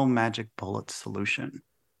was no magic bullet solution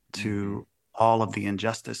to all of the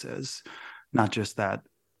injustices, not just that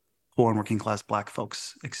poor and working class Black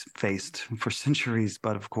folks faced for centuries,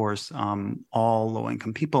 but of course, all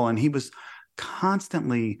low-income people. And he was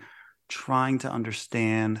constantly trying to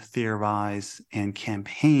understand, theorize, and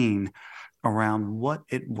campaign around what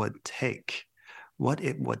it would take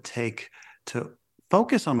to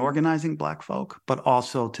focus on organizing Black folk, but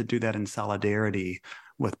also to do that in solidarity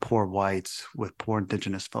with poor whites, with poor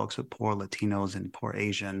indigenous folks, with poor Latinos and poor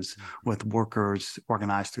Asians, with workers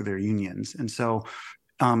organized through their unions. And so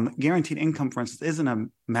guaranteed income, for instance, isn't a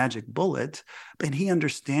magic bullet, but he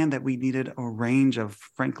understood that we needed a range of,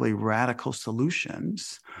 frankly, radical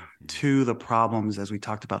solutions to the problems, as we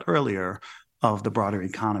talked about earlier, of the broader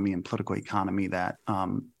economy and political economy that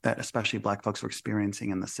especially Black folks were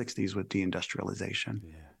experiencing in the 60s with deindustrialization.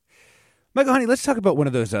 Yeah. Michael Honey, let's talk about one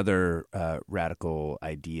of those other radical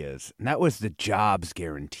ideas, and that was the jobs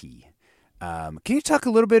guarantee. Can you talk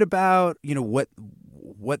a little bit about,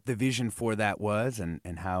 what the vision for that was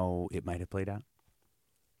and how it might have played out?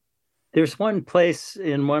 There's one place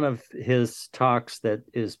in one of his talks that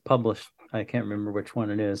is published, I can't remember which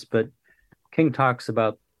one it is, but King talks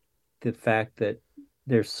about the fact that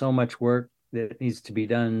there's so much work that needs to be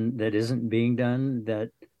done that isn't being done that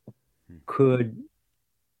could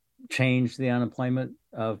change the unemployment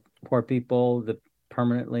of poor people, the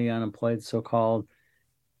permanently unemployed, so-called,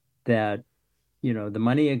 that, the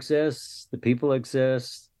money exists, the people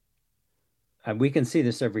exist. We can see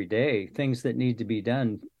this every day, things that need to be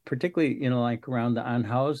done, particularly, like around the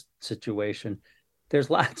unhoused situation. There's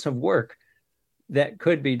lots of work that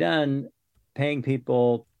could be done, paying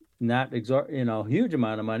people not huge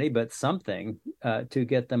amount of money, but something to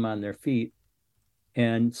get them on their feet.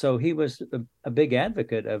 And so he was a big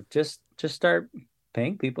advocate of just start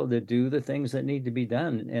paying people to do the things that need to be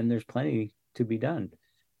done. And there's plenty to be done.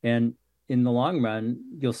 And in the long run,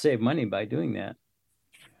 you'll save money by doing that.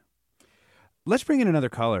 Let's bring in another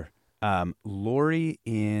caller. Lori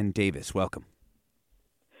in Davis, welcome.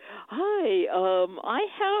 Hi, I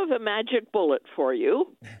have a magic bullet for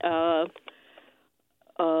you. I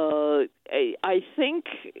think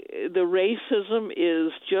the racism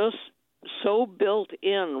is just so built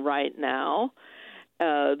in right now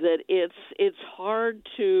that it's hard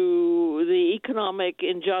to, the economic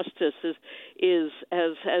injustice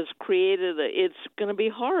has created it's going to be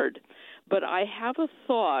hard. But I have a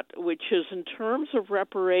thought, which is in terms of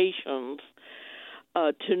reparations,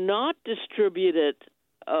 to not distribute it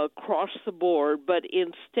across the board, but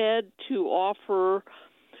instead to offer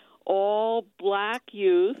all Black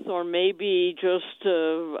youth, or maybe just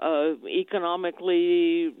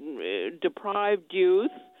economically deprived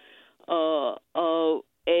youth,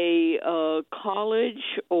 a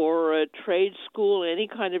college or a trade school, any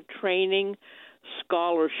kind of training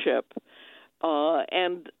scholarship.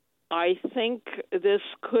 And I think this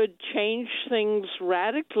could change things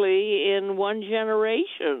radically in one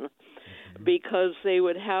generation, because they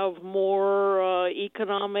would have more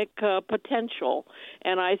economic potential.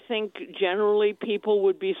 And I think generally people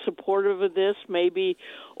would be supportive of this. Maybe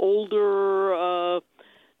older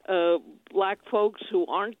Black folks who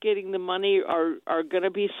aren't getting the money are going to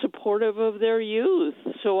be supportive of their youth.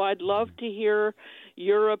 So I'd love to hear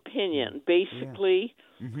your opinion. Basically,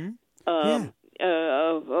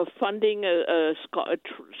 funding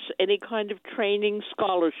any kind of training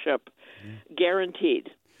scholarship, guaranteed.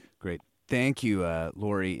 Great. Thank you,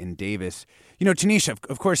 Lori in Davis. Tanisha,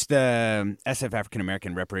 of course, the SF African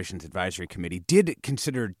American Reparations Advisory Committee did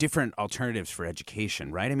consider different alternatives for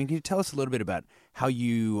education, right? I mean, can you tell us a little bit about how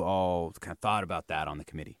you all kind of thought about that on the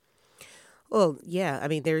committee? Well, yeah. I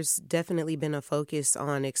mean, there's definitely been a focus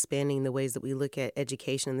on expanding the ways that we look at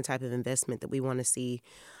education and the type of investment that we want to see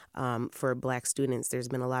for Black students. There's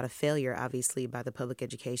been a lot of failure, obviously, by the public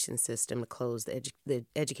education system to close the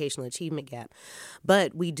educational achievement gap.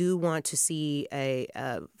 But we do want to see a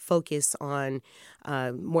focus on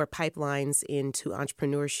more pipelines into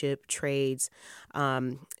entrepreneurship, trades,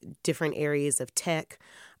 different areas of tech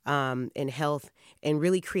and health, and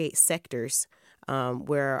really create sectors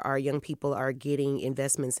where our young people are getting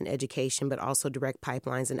investments in education, but also direct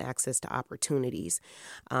pipelines and access to opportunities.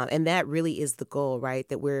 And that really is the goal, right?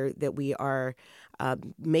 That we are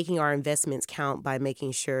making our investments count by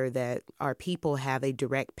making sure that our people have a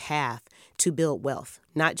direct path to build wealth,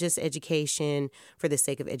 not just education for the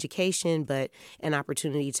sake of education, but an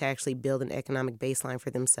opportunity to actually build an economic baseline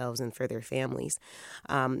for themselves and for their families.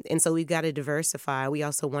 And so we've got to diversify. We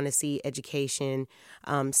also want to see education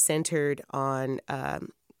centered on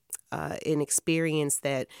an experience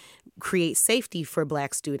that creates safety for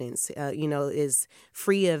Black students, is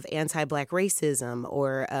free of anti-Black racism,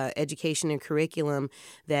 or education and curriculum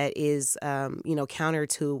that is, counter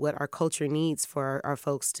to what our culture needs for our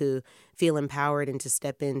folks to feel empowered and to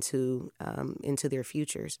step into their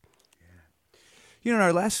futures. In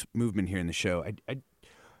our last movement here in the show, I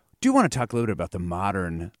do want to talk a little bit about the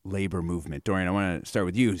modern labor movement. Dorian, I want to start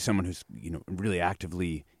with you, someone who's really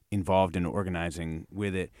actively involved in organizing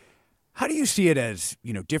with it. How do you see it as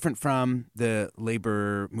different from the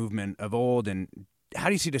labor movement of old, and how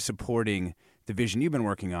do you see it as supporting the vision you've been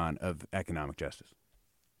working on of economic justice?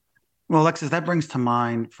 Well, Alexis, that brings to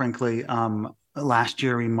mind, frankly, last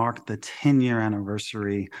year we marked the 10-year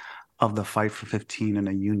anniversary of the Fight for 15 in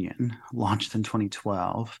a Union, launched in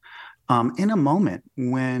 2012. In a moment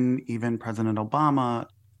when even President Obama,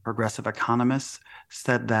 progressive economists,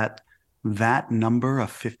 said that number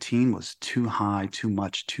of 15 was too high, too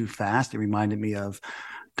much, too fast. It reminded me of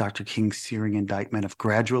Dr. King's searing indictment of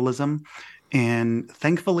gradualism. And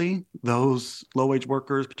thankfully, those low-wage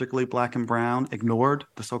workers, particularly Black and Brown, ignored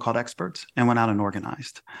the so-called experts and went out and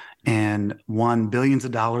organized and won billions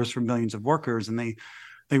of dollars from millions of workers. And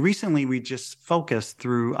we just focused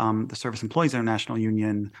through the Service Employees International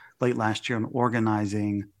Union late last year on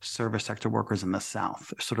organizing service sector workers in the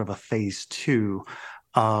South, sort of a phase 2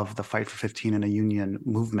 of the Fight for 15 in a Union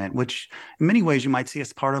movement, which in many ways you might see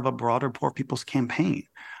as part of a broader Poor People's Campaign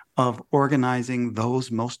of organizing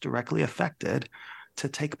those most directly affected to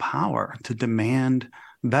take power, to demand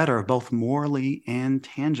better, both morally and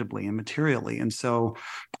tangibly and materially. And so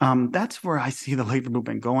that's where I see the labor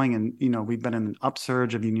movement going. And, we've been in an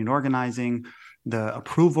upsurge of union organizing. The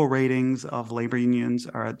approval ratings of labor unions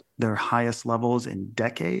are at their highest levels in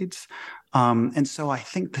decades. And so I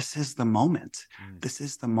think this is the moment. This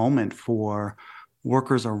is the moment for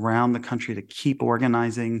workers around the country to keep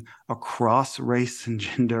organizing across race and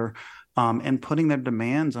gender, and putting their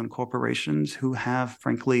demands on corporations who have,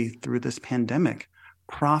 frankly, through this pandemic,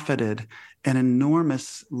 profited at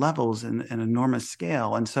enormous levels and an enormous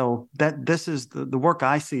scale. And so this is the work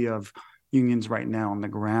I see of unions right now on the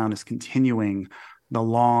ground is continuing the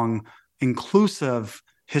long, inclusive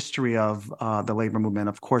history of the labor movement.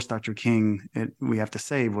 Of course, Dr. King, we have to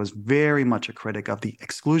say, was very much a critic of the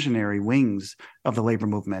exclusionary wings of the labor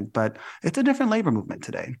movement, but it's a different labor movement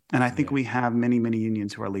today. And I think we have many, many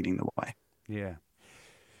unions who are leading the way. Yeah.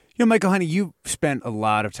 Michael Honey, you've spent a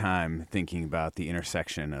lot of time thinking about the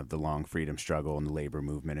intersection of the long freedom struggle and the labor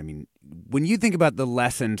movement. I mean, when you think about the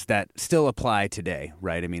lessons that still apply today,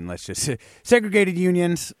 right? I mean, let's just segregated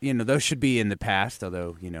unions, those should be in the past,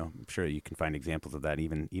 although, I'm sure you can find examples of that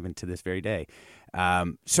even to this very day.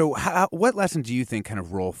 So what lessons do you think kind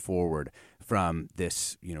of roll forward from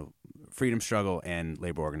this, freedom struggle and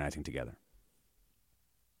labor organizing together?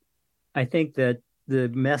 I think that the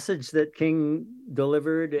message that King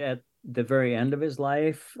delivered at the very end of his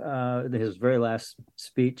life, his very last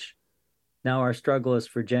speech, now our struggle is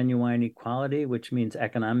for genuine equality, which means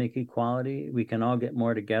economic equality. We can all get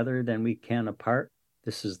more together than we can apart.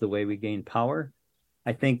 This is the way we gain power.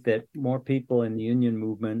 I think that more people in the union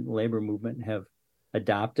movement, labor movement, have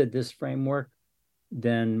adopted this framework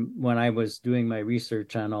than when I was doing my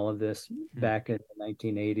research on all of this back in the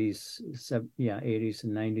 1980s, 80s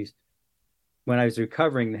and 90s. When I was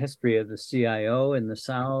recovering the history of the CIO in the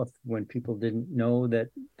South, when people didn't know that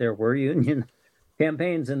there were union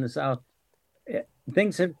campaigns in the South,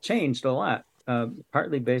 things have changed a lot,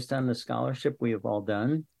 partly based on the scholarship we have all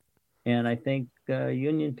done. And I think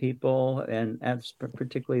union people, and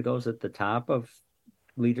particularly those at the top of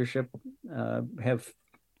leadership, have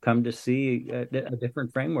come to see a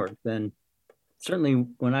different framework than certainly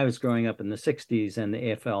when I was growing up in the 60s and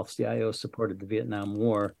the AFL-CIO supported the Vietnam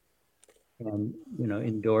War and,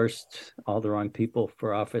 endorsed all the wrong people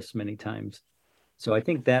for office many times. So I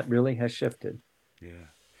think that really has shifted. Yeah.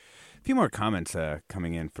 A few more comments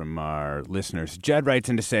coming in from our listeners. Jed writes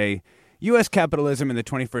in to say, U.S. capitalism in the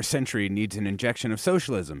 21st century needs an injection of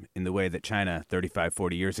socialism in the way that China 35,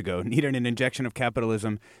 40 years ago needed an injection of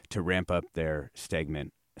capitalism to ramp up their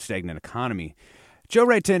stagnant economy. Joe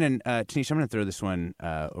writes in, and Tanisha, I'm going to throw this one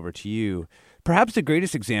over to you. Perhaps the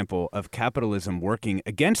greatest example of capitalism working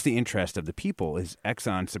against the interest of the people is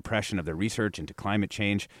Exxon's suppression of their research into climate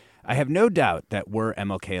change. I have no doubt that were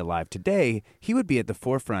MLK alive today, he would be at the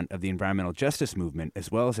forefront of the environmental justice movement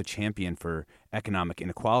as well as a champion for economic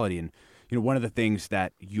inequality. And one of the things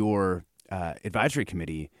that your advisory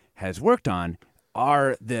committee has worked on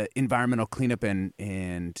are the environmental cleanup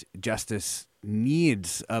and justice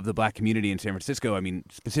needs of the Black community in San Francisco. I mean,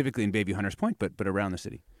 specifically in Bayview Hunters Point, but around the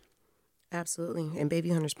city. Absolutely. And Baby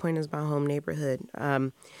Hunters Point is my home neighborhood.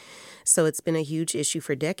 So it's been a huge issue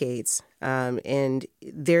for decades. And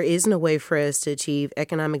there is no way for us to achieve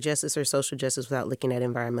economic justice or social justice without looking at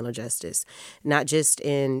environmental justice, not just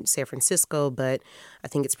in San Francisco, but I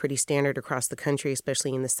think it's pretty standard across the country,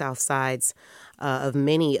 especially in the south sides of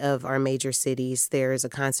many of our major cities. There is a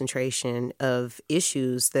concentration of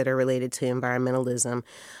issues that are related to environmentalism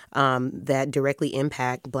that directly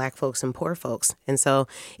impact Black folks and poor folks. And so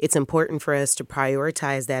it's important for us to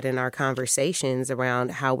prioritize that in our conversations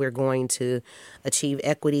around how we're going to achieve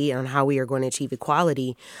equity and how we are going to achieve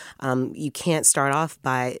equality. You can't start off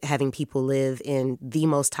by having people live in the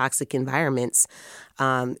most toxic environments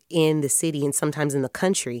in the city and sometimes in the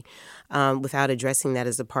country without addressing that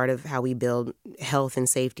as a part of how we build health and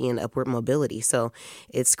safety and upward mobility. So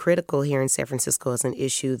it's critical here in San Francisco as an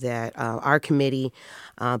issue that our committee,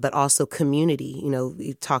 but also community,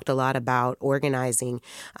 we've talked a lot about organizing.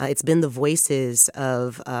 It's been the voices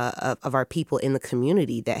of our people in the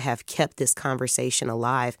community that have kept this conversation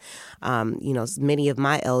alive. Many of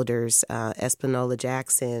my elders, Espanola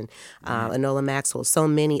Jackson, Enola Maxwell, so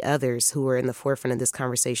many others who were in the forefront of this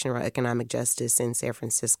conversation around economic justice in San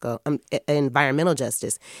Francisco, environmental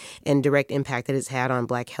justice, and direct impact that it's had on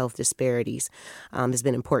Black health disparities has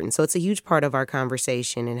been important. So it's a huge part of our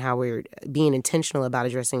conversation and how we're being intentional about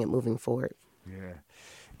addressing it moving forward. Yeah.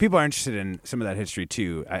 People are interested in some of that history,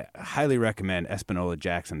 too. I highly recommend Espanola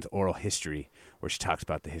Jackson's Oral History, where she talks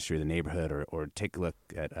about the history of the neighborhood, or take a look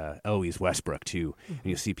at Eloise Westbrook, too. And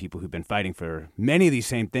you'll see people who've been fighting for many of these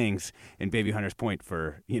same things in Baby Hunters Point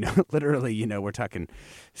for, literally, we're talking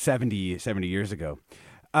 70 years ago.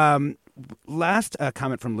 Last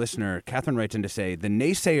comment from listener, Catherine writes in to say, the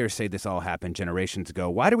naysayers say this all happened generations ago.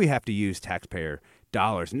 Why do we have to use taxpayer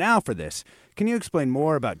dollars now for this? Can you explain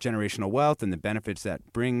more about generational wealth and the benefits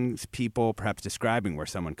that brings people, perhaps describing where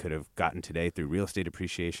someone could have gotten today through real estate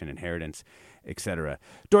appreciation, inheritance, etc.?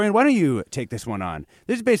 Dorian, why don't you take this one on?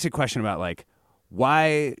 This is a basic question about,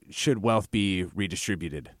 why should wealth be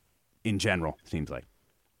redistributed in general, seems like.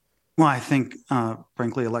 Well, I think,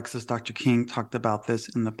 frankly, Alexis, Dr. King talked about this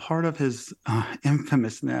in the part of his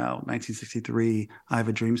infamous now 1963 I Have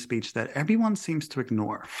a Dream speech that everyone seems to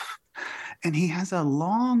ignore. And he has a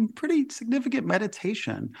long, pretty significant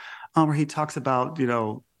meditation where he talks about,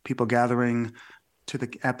 people gathering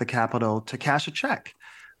at the Capitol to cash a check.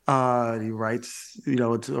 He writes,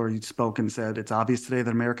 he spoke and said, it's obvious today that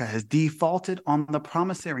America has defaulted on the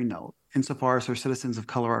promissory note insofar as her citizens of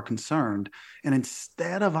color are concerned. And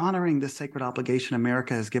instead of honoring this sacred obligation,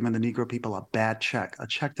 America has given the Negro people a bad check, a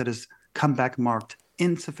check that has come back marked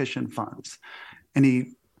insufficient funds. And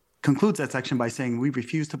he concludes that section by saying, we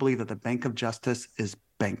refuse to believe that the Bank of Justice is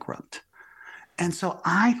bankrupt. And so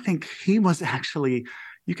I think he was actually,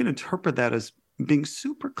 you can interpret that as being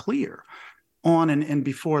super clear on, and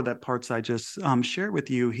before that parts I just shared with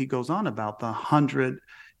you, he goes on about the 100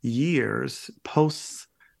 years post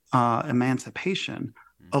emancipation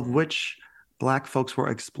of which Black folks were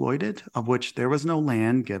exploited, of which there was no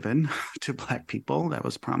land given to Black people that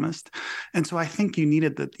was promised. And so I think you need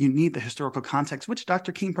the historical context, which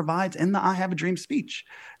Dr. King provides in the I Have a Dream speech,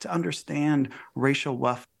 to understand racial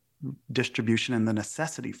wealth distribution and the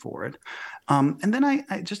necessity for it. And then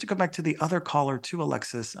I just to go back to the other caller too,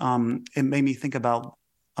 Alexis, it made me think about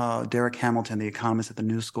Derek Hamilton, the economist at the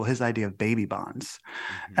New School, his idea of baby bonds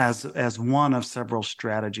as one of several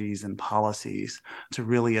strategies and policies to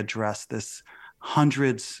really address this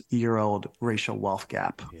hundreds-year-old racial wealth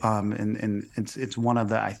gap. And it's one of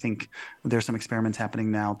the, I think there's some experiments happening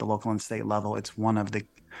now at the local and state level. It's one of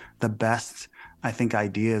the best, I think,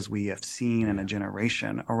 ideas we have seen in a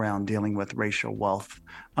generation around dealing with racial wealth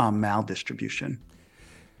maldistribution.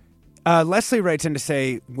 Leslie writes in to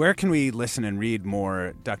say, where can we listen and read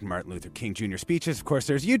more Dr. Martin Luther King Jr. speeches? Of course,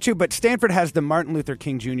 there's YouTube, but Stanford has the Martin Luther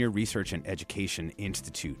King Jr. Research and Education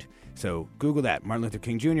Institute. So Google that, Martin Luther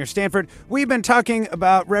King Jr. Stanford. We've been talking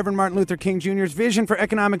about Reverend Martin Luther King Jr.'s vision for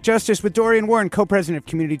economic justice with Dorian Warren, co-president of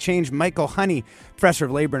Community Change, Michael Honey, professor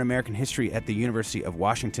of labor and American history at the University of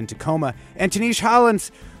Washington, Tacoma, and Tanisha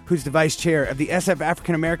Hollins, who's the vice chair of the SF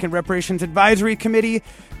African American Reparations Advisory Committee.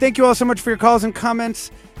 Thank you all so much for your calls and comments.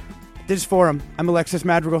 This is Forum. I'm Alexis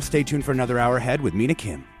Madrigal. Stay tuned for another hour ahead with Mina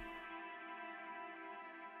Kim.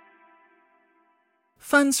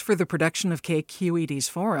 Funds for the production of KQED's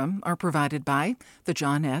Forum are provided by the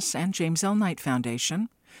John S. and James L. Knight Foundation,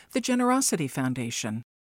 the Generosity Foundation,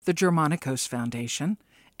 the Germanicos Foundation,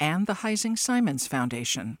 and the Heising Simons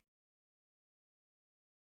Foundation.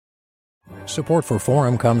 Support for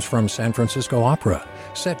Forum comes from San Francisco Opera.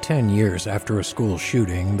 Set 10 years after a school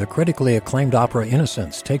shooting, the critically acclaimed opera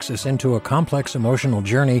Innocence takes us into a complex emotional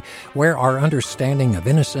journey where our understanding of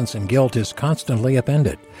innocence and guilt is constantly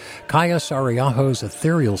upended. Kaya Sariaho's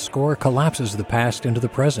ethereal score collapses the past into the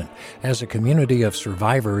present as a community of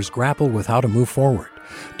survivors grapple with how to move forward.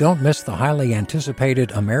 Don't miss the highly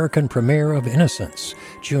anticipated American premiere of Innocence,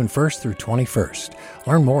 June 1st through 21st.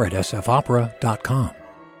 Learn more at sfopera.com.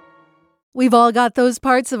 We've all got those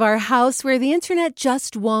parts of our house where the internet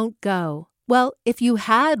just won't go. Well, if you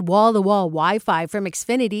had wall-to-wall Wi-Fi from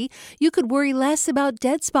Xfinity, you could worry less about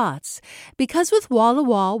dead spots. Because with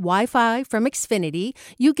wall-to-wall Wi-Fi from Xfinity,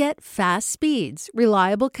 you get fast speeds,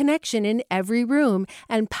 reliable connection in every room,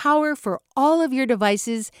 and power for all of your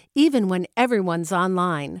devices, even when everyone's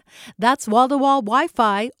online. That's wall-to-wall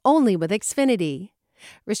Wi-Fi only with Xfinity.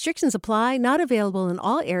 Restrictions apply, not available in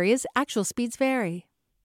all areas. Actual speeds vary.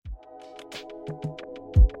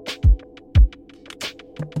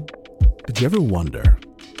 Did you ever wonder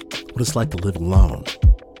what it's like to live alone,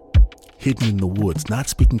 hidden in the woods, not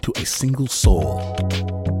speaking to a single soul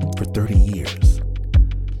for 30 years?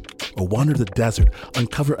 Or wander the desert,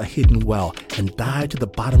 uncover a hidden well, and dive to the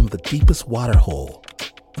bottom of the deepest water hole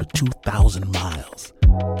for 2,000 miles?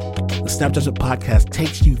 The Snap Judgment Podcast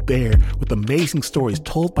takes you there with amazing stories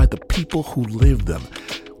told by the people who live them,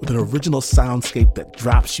 with an original soundscape that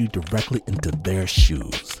drops you directly into their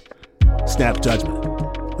shoes. Snap Judgment.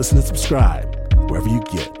 Listen and subscribe wherever you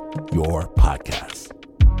get your podcasts.